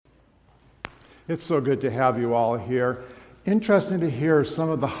It's so good to have you all here. Interesting to hear some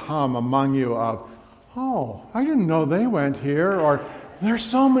of the hum among you of, oh, I didn't know they went here, or there's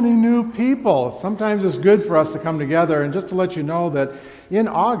so many new people. Sometimes it's good for us to come together, and just to let you know that in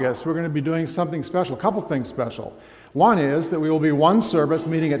August we're going to be doing something special, a couple things special. One is that we will be one service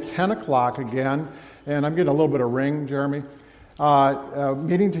meeting at 10 o'clock again, and I'm getting a little bit of ring, Jeremy,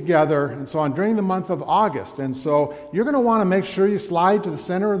 meeting together and so on during the month of August. And so you're going to want to make sure you slide to the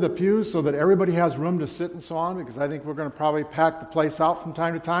center of the pews so that everybody has room to sit and so on, because I think we're going to probably pack the place out from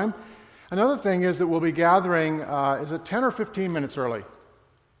time to time. Another thing is that we'll be gathering, is it 10 or 15 minutes early?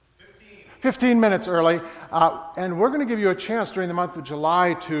 15 minutes early, and we're going to give you a chance during the month of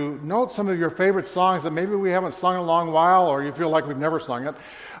July to note some of your favorite songs that maybe we haven't sung in a long while, or you feel like we've never sung it.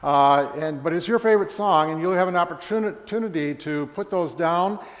 But it's your favorite song, and you'll have an opportunity to put those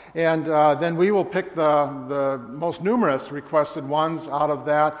down, and then we will pick the most numerous requested ones out of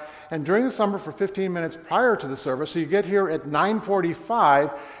that. And during the summer for 15 minutes prior to the service, so you get here at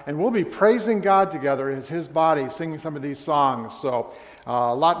 9:45, and we'll be praising God together as His body, singing some of these songs. So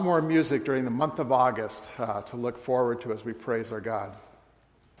a lot more music during the month of August to look forward to as we praise our God.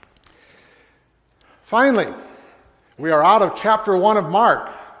 Finally, we are out of chapter 1 of Mark.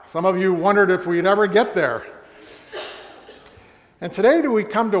 Some of you wondered if we'd ever get there. And today we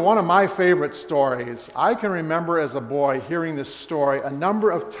come to one of my favorite stories. I can remember as a boy hearing this story a number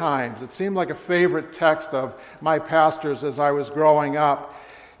of times. It seemed like a favorite text of my pastor's as I was growing up.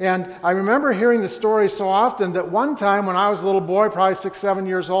 And I remember hearing the story so often that one time when I was a little boy, probably 6, 7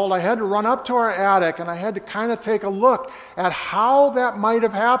 years old, I had to run up to our attic and I had to kind of take a look at how that might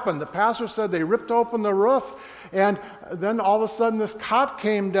have happened. The pastor said they ripped open the roof, and then all of a sudden this cot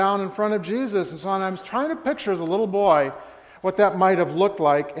came down in front of Jesus and so on. I was trying to picture as a little boy what that might have looked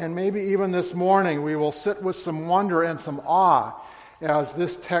like, and maybe even this morning we will sit with some wonder and some awe as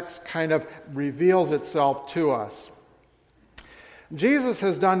this text kind of reveals itself to us. Jesus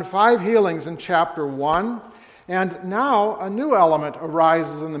has done 5 healings in chapter 1, and now a new element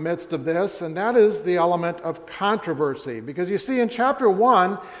arises in the midst of this, and that is the element of controversy. Because you see, in chapter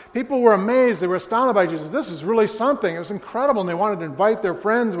 1, people were amazed, they were astounded by Jesus. This is really something. It was incredible, and they wanted to invite their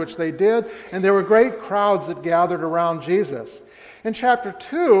friends, which they did, and there were great crowds that gathered around Jesus. In chapter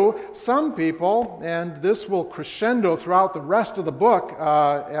 2, some people, and this will crescendo throughout the rest of the book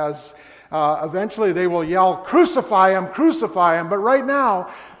as eventually they will yell, crucify him, crucify him. But right now,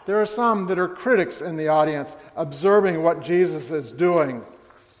 there are some that are critics in the audience observing what Jesus is doing.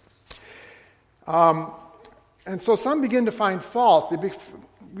 And so some begin to find fault. They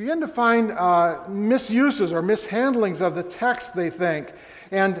begin to find misuses or mishandlings of the text, they think.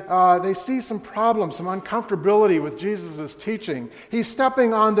 And they see some problems, some uncomfortability with Jesus' teaching. He's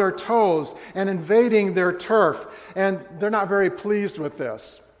stepping on their toes and invading their turf. And they're not very pleased with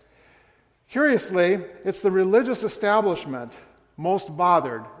this. Curiously, it's the religious establishment most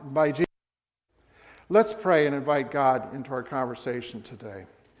bothered by Jesus. Let's pray and invite God into our conversation today.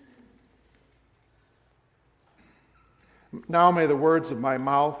 Now may the words of my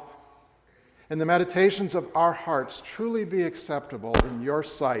mouth and the meditations of our hearts truly be acceptable in your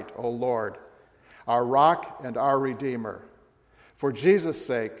sight, O Lord, our rock and our Redeemer. For Jesus'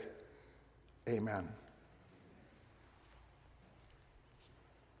 sake, amen.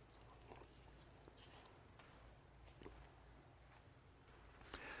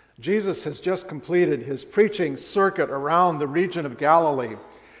 Jesus has just completed his preaching circuit around the region of Galilee,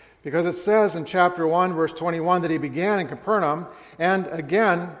 because it says in chapter 1, verse 21, that he began in Capernaum and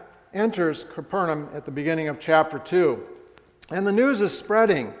again enters Capernaum at the beginning of chapter 2. And the news is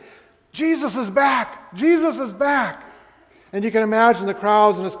spreading. Jesus is back! Jesus is back! And you can imagine the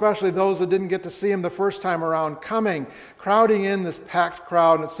crowds, and especially those that didn't get to see him the first time around, coming, crowding in this packed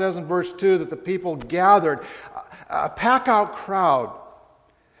crowd. And it says in verse 2 that the people gathered, a pack-out crowd.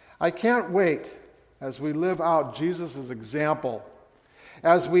 I can't wait as we live out Jesus' example,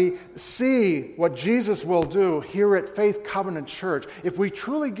 as we see what Jesus will do here at Faith Covenant Church, if we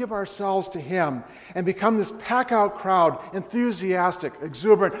truly give ourselves to him and become this pack-out crowd, enthusiastic,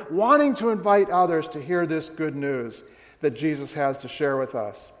 exuberant, wanting to invite others to hear this good news that Jesus has to share with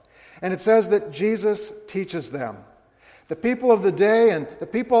us. And it says that Jesus teaches them. The people of the day and the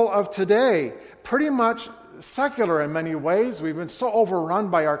people of today, pretty much secular in many ways. We've been so overrun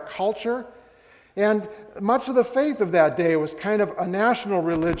by our culture. And much of the faith of that day was kind of a national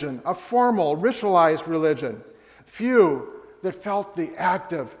religion, a formal, ritualized religion. Few that felt the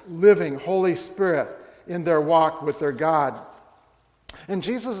active, living Holy Spirit in their walk with their God. And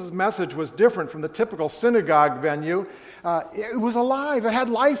Jesus' message was different from the typical synagogue venue. It was alive. It had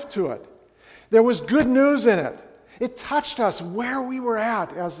life to it. There was good news in it. It touched us where we were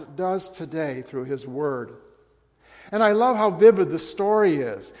at, as it does today through His Word. And I love how vivid the story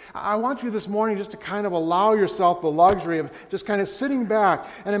is. I want you this morning just to kind of allow yourself the luxury of just kind of sitting back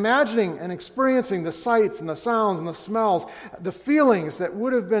and imagining and experiencing the sights and the sounds and the smells, the feelings that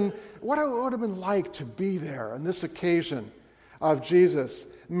would have been, what it would have been like to be there on this occasion of Jesus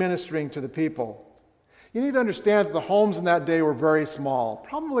ministering to the people. You need to understand that the homes in that day were very small,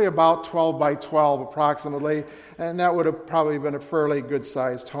 probably about 12 by 12 approximately, and that would have probably been a fairly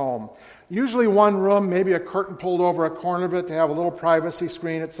good-sized home. Usually one room, maybe a curtain pulled over a corner of it to have a little privacy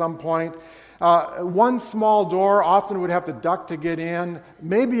screen at some point. One small door, often would have to duck to get in,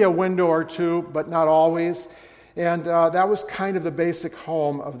 maybe a window or two, but not always. And that was kind of the basic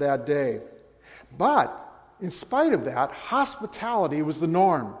home of that day. But in spite of that, hospitality was the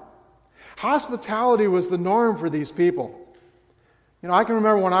norm. Hospitality was the norm for these people. You know, I can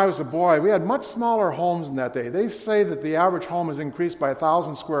remember when I was a boy, we had much smaller homes in that day. They say that the average home has increased by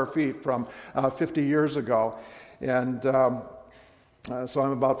 1,000 square feet from 50 years ago. And so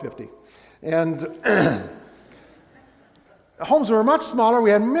I'm about 50. And homes were much smaller.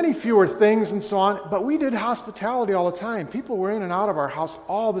 We had many fewer things and so on, but we did hospitality all the time. People were in and out of our house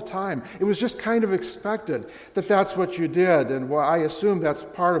all the time. It was just kind of expected that that's what you did. And I assume that's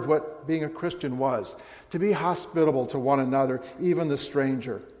part of what being a Christian was, to be hospitable to one another, even the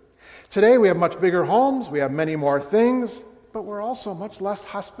stranger. Today we have much bigger homes, we have many more things, but we're also much less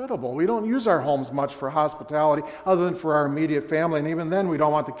hospitable. We don't use our homes much for hospitality other than for our immediate family, and even then we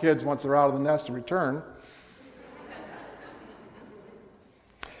don't want the kids, once they're out of the nest, to return.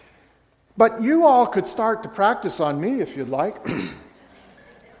 But you all could start to practice on me if you'd like.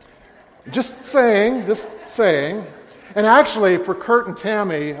 Just saying. And actually, for Kurt and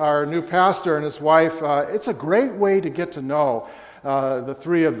Tammy, our new pastor and his wife, it's a great way to get to know the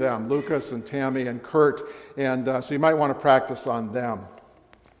three of them, Lucas and Tammy and Kurt, and so you might want to practice on them.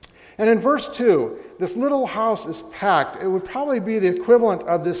 And in verse 2, this little house is packed. It would probably be the equivalent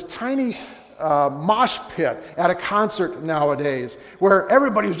of this tiny mosh pit at a concert nowadays, where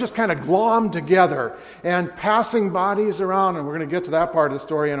everybody was just kind of glommed together and passing bodies around, and we're going to get to that part of the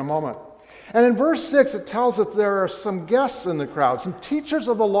story in a moment. And in verse 6, it tells us there are some guests in the crowd, some teachers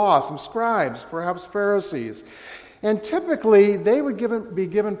of the law, some scribes, perhaps Pharisees. And typically, they would be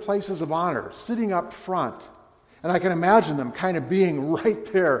given places of honor, sitting up front. And I can imagine them kind of being right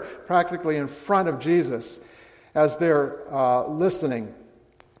there, practically in front of Jesus, as they're listening.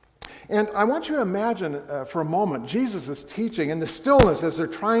 And I want you to imagine for a moment, Jesus is teaching in the stillness as they're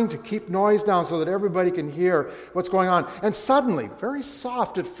trying to keep noise down so that everybody can hear what's going on. And suddenly, very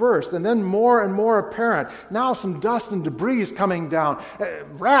soft at first, and then more and more apparent, now some dust and debris is coming down.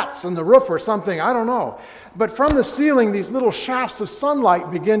 Rats on the roof or something, I don't know. But from the ceiling, these little shafts of sunlight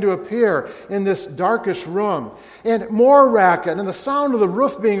begin to appear in this darkish room. And more racket, and the sound of the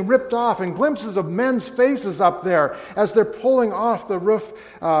roof being ripped off, and glimpses of men's faces up there as they're pulling off the roof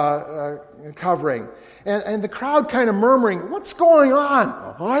covering. And the crowd kind of murmuring, "What's going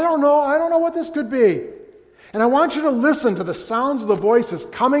on? I don't know what this could be." And I want you to listen to the sounds of the voices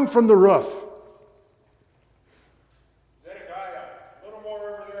coming from the roof. Zedekiah, a little more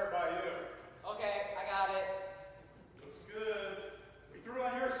over there by you. Okay, I got it. Looks good. We through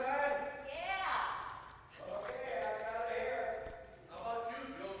on your side? Yeah. Okay, I got it here. How about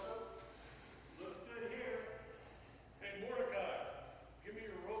you, Joseph? Looks good here. Hey, Mordecai, give me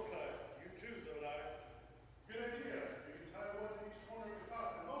your roll cut. You too, Zodiah. Good idea. You can tie one in each corner of the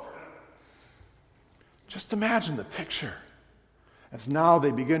top and lower them. Just imagine the picture as now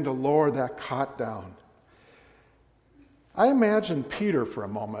they begin to lower that cot down. I imagine Peter for a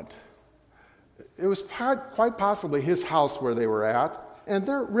moment. It was quite possibly his house where they were at, and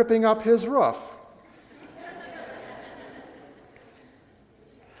they're ripping up his roof.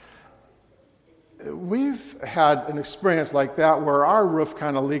 We've had an experience like that where our roof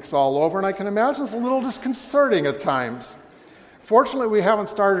kind of leaks all over, and I can imagine it's a little disconcerting at times. Fortunately, we haven't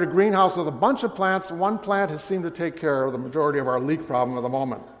started a greenhouse with a bunch of plants. One plant has seemed to take care of the majority of our leak problem at the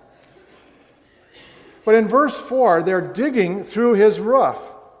moment. But in verse 4, they're digging through his roof.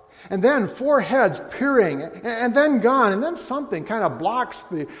 And then 4 heads peering, and then gone, and then something kind of blocks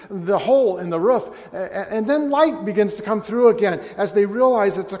the hole in the roof. And then light begins to come through again as they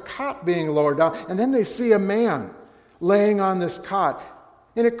realize it's a cot being lowered down. And then they see a man laying on this cot.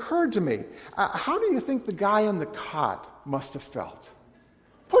 And it occurred to me, how do you think the guy in the cot must have felt?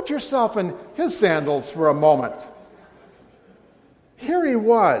 Put yourself in his sandals for a moment. Here he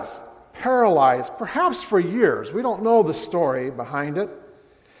was, paralyzed, perhaps for years. We don't know the story behind it.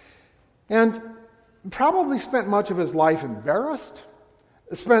 And probably spent much of his life embarrassed,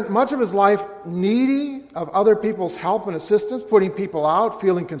 spent much of his life needy of other people's help and assistance, putting people out,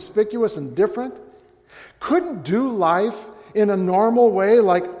 feeling conspicuous and different, couldn't do life in a normal way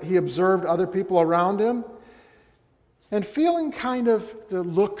like he observed other people around him, and feeling kind of the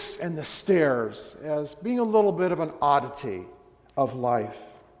looks and the stares as being a little bit of an oddity of life.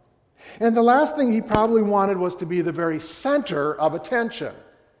 And the last thing he probably wanted was to be the very center of attention,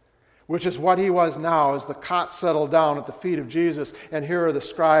 which is what he was now as the cot settled down at the feet of Jesus. And here are the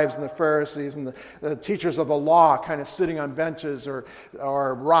scribes and the Pharisees and the teachers of the law kind of sitting on benches or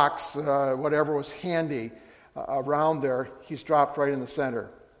rocks, whatever was handy around there. He's dropped right in the center.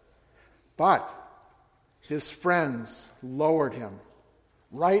 But his friends lowered him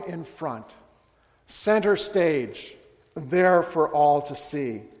right in front, center stage, there for all to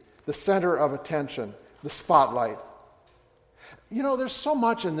see, the center of attention, the spotlight. You know, there's so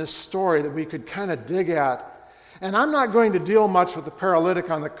much in this story that we could kind of dig at. And I'm not going to deal much with the paralytic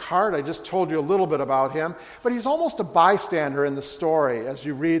on the cart. I just told you a little bit about him. But he's almost a bystander in the story as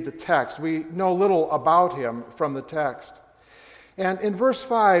you read the text. We know little about him from the text. And in verse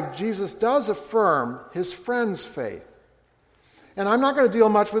 5, Jesus does affirm his friend's faith. And I'm not going to deal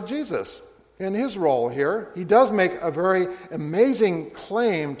much with Jesus in his role here. He does make a very amazing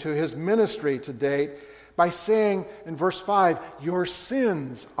claim to his ministry to date by saying in verse 5, your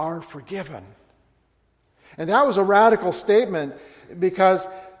sins are forgiven. And that was a radical statement because,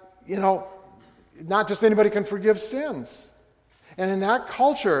 not just anybody can forgive sins. And in that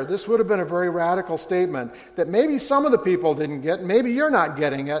culture, this would have been a very radical statement that maybe some of the people didn't get, maybe you're not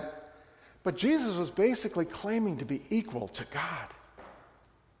getting it, but Jesus was basically claiming to be equal to God.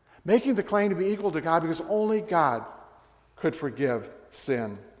 Making the claim to be equal to God because only God could forgive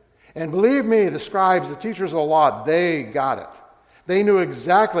sin. And believe me, the scribes, the teachers of the law, they got it. They knew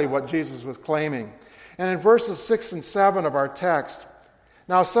exactly what Jesus was claiming. And in verses 6 and 7 of our text,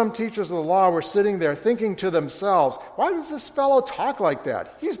 now some teachers of the law were sitting there thinking to themselves, why does this fellow talk like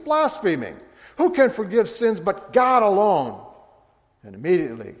that? He's blaspheming. Who can forgive sins but God alone? And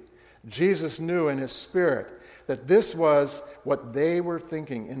immediately, Jesus knew in his spirit that this was what they were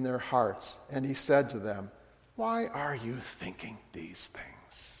thinking in their hearts. And he said to them, why are you thinking these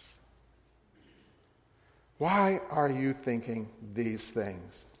things? Why are you thinking these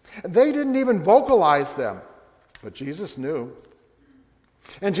things? They didn't even vocalize them, but Jesus knew.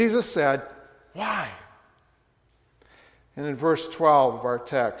 And Jesus said, why? And in verse 12 of our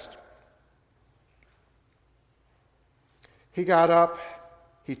text, he got up,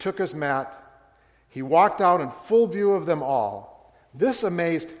 he took his mat, he walked out in full view of them all. This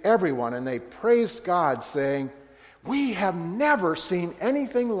amazed everyone, and they praised God, saying, we have never seen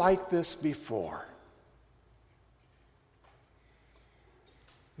anything like this before.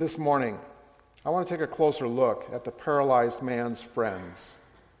 This morning, I want to take a closer look at the paralyzed man's friends.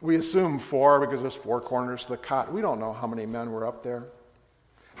 We assume 4 because there's 4 corners to the cot. We don't know how many men were up there,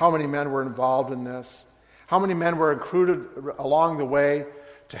 how many men were involved in this, how many men were included along the way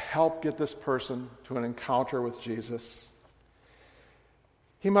to help get this person to an encounter with Jesus.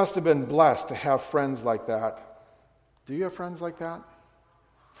 He must have been blessed to have friends like that. Do you have friends like that?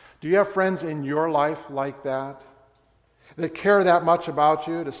 Do you have friends in your life like that? That care that much about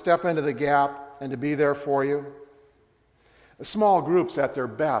you, to step into the gap and to be there for you? Small groups at their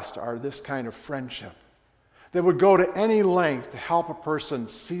best are this kind of friendship that would go to any length to help a person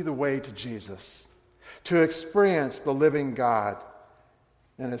see the way to Jesus, to experience the living God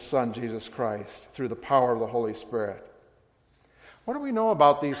and his Son, Jesus Christ, through the power of the Holy Spirit. What do we know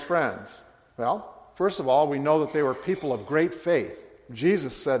about these friends? Well, first of all, we know that they were people of great faith.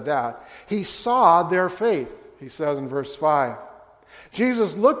 Jesus said that. He saw their faith, he says in verse 5.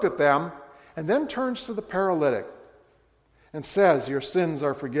 Jesus looked at them and then turns to the paralytic and says, your sins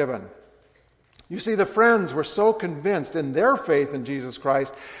are forgiven. You see, the friends were so convinced in their faith in Jesus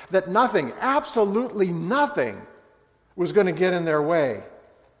Christ that nothing, absolutely nothing, was going to get in their way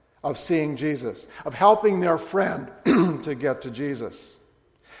of seeing Jesus, of helping their friend to get to Jesus.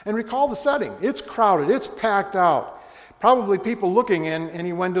 And recall the setting. It's crowded. It's packed out. Probably people looking in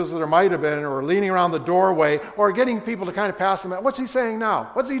any windows that there might have been, or leaning around the doorway, or getting people to kind of pass them. What's he saying now?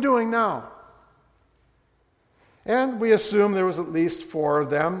 What's he doing now? And we assume there was at least 4 of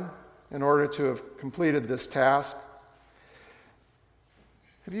them in order to have completed this task.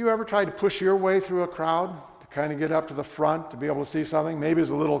 Have you ever tried to push your way through a crowd to kind of get up to the front to be able to see something? Maybe as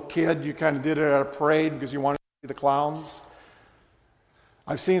a little kid you kind of did it at a parade because you wanted to see the clowns.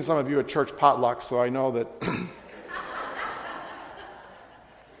 I've seen some of you at church potlucks, so I know that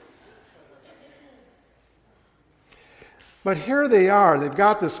But here they are. They've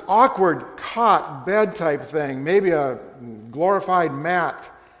got this awkward cot, bed type thing, maybe a glorified mat,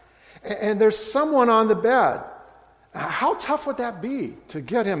 and there's someone on the bed. How tough would that be to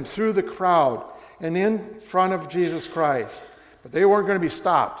get him through the crowd and in front of Jesus Christ? But they weren't going to be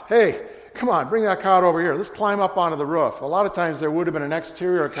stopped. Hey, come on, bring that cot over here. Let's climb up onto the roof. A lot of times there would have been an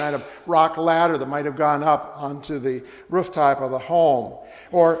exterior kind of rock ladder that might have gone up onto the rooftop of the home.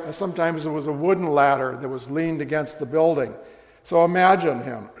 Or sometimes it was a wooden ladder that was leaned against the building. So imagine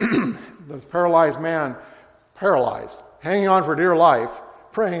him, the paralyzed man, paralyzed, hanging on for dear life,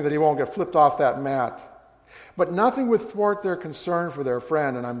 praying that he won't get flipped off that mat. But nothing would thwart their concern for their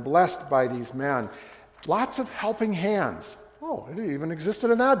friend, and I'm blessed by these men. Lots of helping hands. Oh, it even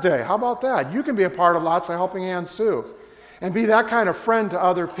existed in that day. How about that? You can be a part of lots of helping hands too, and be that kind of friend to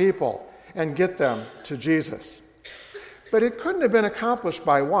other people and get them to Jesus. But it couldn't have been accomplished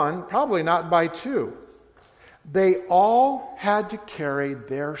by one, probably not by two. They all had to carry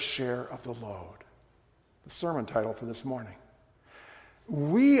their share of the load. The sermon title for this morning.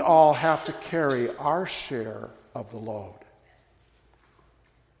 We all have to carry our share of the load.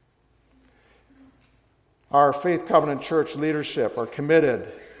 Our Faith Covenant Church leadership are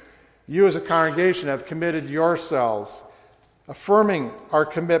committed. You as a congregation have committed yourselves, affirming our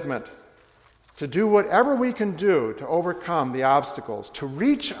commitment to do whatever we can do to overcome the obstacles, to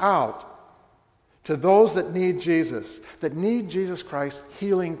reach out to those that need Jesus Christ's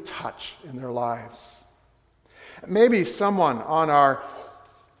healing touch in their lives. Maybe someone on our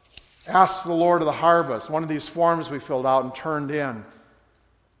Ask the Lord of the Harvest, one of these forms we filled out and turned in.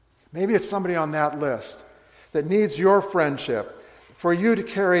 Maybe it's somebody on that list that needs your friendship, for you to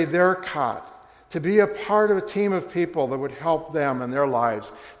carry their cot, to be a part of a team of people that would help them in their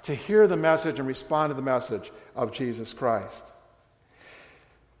lives to hear the message and respond to the message of Jesus Christ.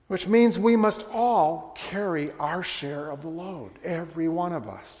 Which means we must all carry our share of the load, every one of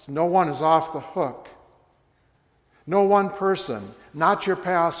us. No one is off the hook. No one person, not your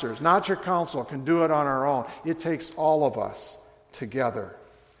pastors, not your council, can do it on our own. It takes all of us together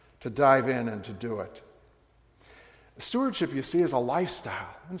to dive in and to do it. Stewardship, you see, is a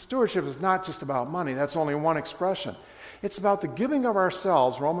lifestyle. And stewardship is not just about money. That's only one expression. It's about the giving of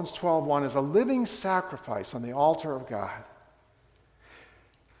ourselves. Romans 12:1 is a living sacrifice on the altar of God.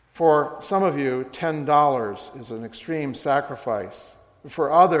 For some of you, $10 is an extreme sacrifice.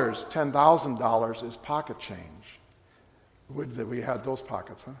 For others, $10,000 is pocket change. Would that we had those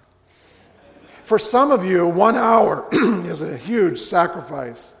pockets, huh? For some of you, 1 hour is a huge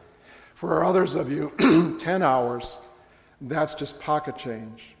sacrifice. For others of you, 10 hours, that's just pocket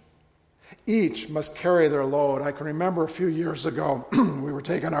change. Each must carry their load. I can remember a few years ago, we were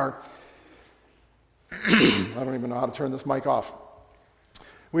taking our, I don't even know how to turn this mic off.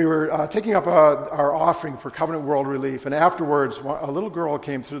 We were taking up our offering for Covenant World Relief, and afterwards, a little girl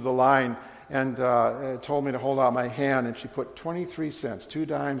came through the line and told me to hold out my hand, and she put 23 cents, 2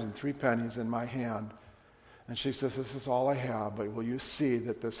 dimes and 3 pennies in my hand. And she says, "This is all I have, but will you see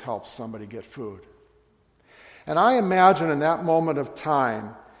that this helps somebody get food?" And I imagine in that moment of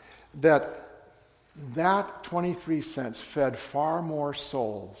time that 23 cents fed far more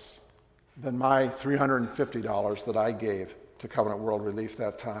souls than my $350 that I gave to Covenant World Relief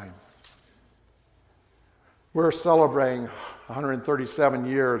that time. We're celebrating 137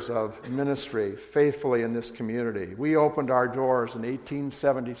 years of ministry faithfully in this community. We opened our doors in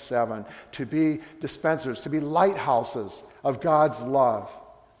 1877 to be dispensers, to be lighthouses of God's love.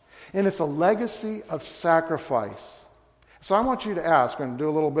 And it's a legacy of sacrifice. So I want you to ask, I'm going to do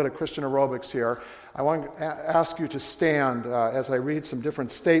a little bit of Christian aerobics here. I want to ask you to stand as I read some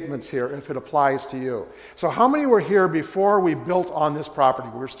different statements here, if it applies to you. So how many were here before we built on this property?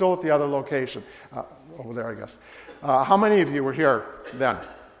 We were still at the other location. Over there, I guess. How many of you were here then?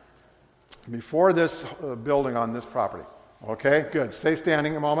 Before this building on this property? Okay, good. Stay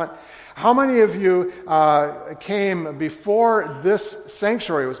standing a moment. How many of you came before this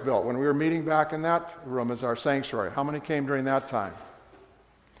sanctuary was built, when we were meeting back in that room as our sanctuary? How many came during that time?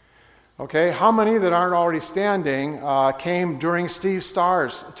 Okay, how many that aren't already standing came during Steve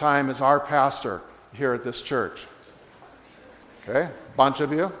Starr's time as our pastor here at this church? Okay, a bunch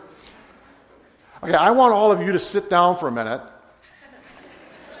of you. Okay, I want all of you to sit down for a minute.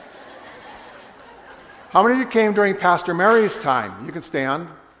 How many of you came during Pastor Mary's time? You can stand.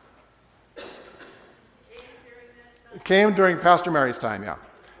 Came during Pastor Mary's time, yeah.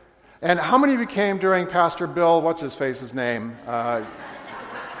 And how many of you came during Pastor Bill, what's his face's name?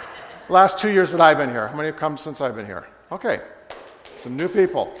 Last 2 years that I've been here. How many have come since I've been here? Okay, some new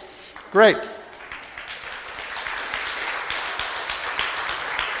people. Great.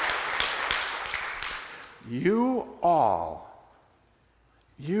 You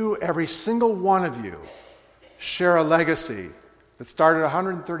You, every single one of you, share a legacy that started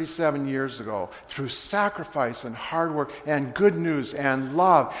 137 years ago through sacrifice and hard work and good news and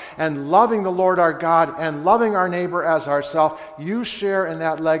love and loving the Lord our God and loving our neighbor as ourselves. You share in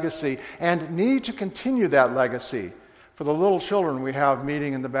that legacy and need to continue that legacy for the little children we have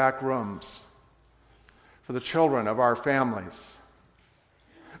meeting in the back rooms, for the children of our families,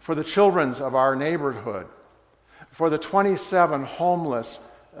 for the children of our neighborhood, for the 27 homeless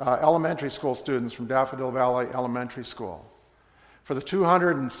elementary school students from Daffodil Valley Elementary School, for the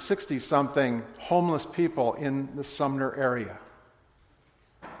 260-something homeless people in the Sumner area.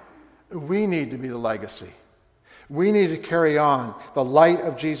 We need to be the legacy. We need to carry on the light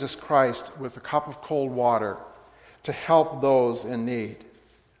of Jesus Christ with a cup of cold water to help those in need.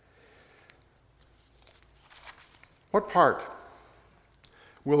 What part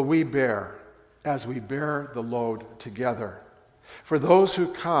will we bear as we bear the load together? For those who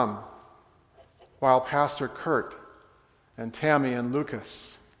come while Pastor Kurt and Tammy and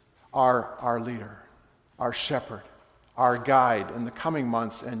Lucas are our leader, our shepherd, our guide in the coming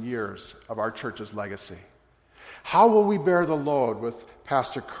months and years of our church's legacy. How will we bear the load with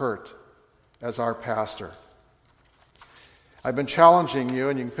Pastor Kurt as our pastor? I've been challenging you,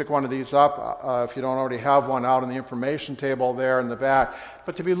 and you can pick one of these up if you don't already have one out on the information table there in the back,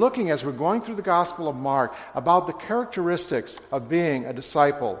 but to be looking as we're going through the Gospel of Mark about the characteristics of being a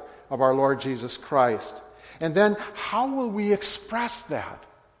disciple of our Lord Jesus Christ. And then how will we express that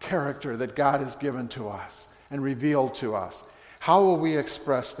character that God has given to us and revealed to us? How will we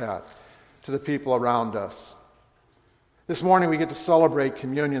express that to the people around us? This morning we get to celebrate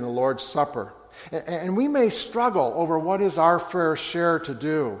communion, the Lord's Supper. And we may struggle over what is our fair share to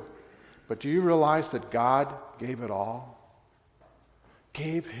do. But do you realize that God gave it all?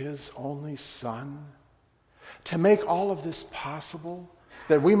 Gave His only Son to make all of this possible?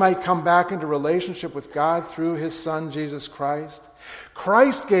 That we might come back into relationship with God through His Son, Jesus Christ.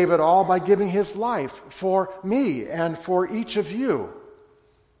 Christ gave it all by giving His life for me and for each of you.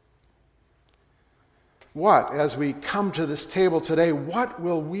 What, as we come to this table today, what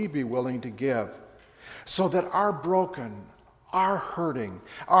will we be willing to give so that our broken, our hurting,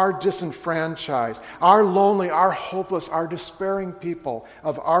 our disenfranchised, our lonely, our hopeless, our despairing people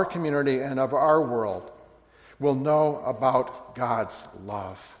of our community and of our world will know about God's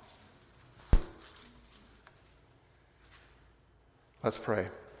love? Let's pray.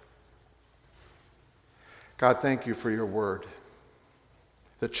 God, thank you for your word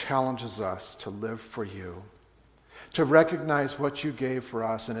that challenges us to live for you, to recognize what you gave for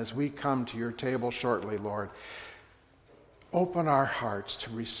us. And as we come to your table shortly, Lord, open our hearts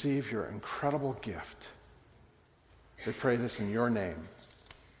to receive your incredible gift. We pray this in your name.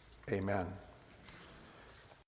 Amen.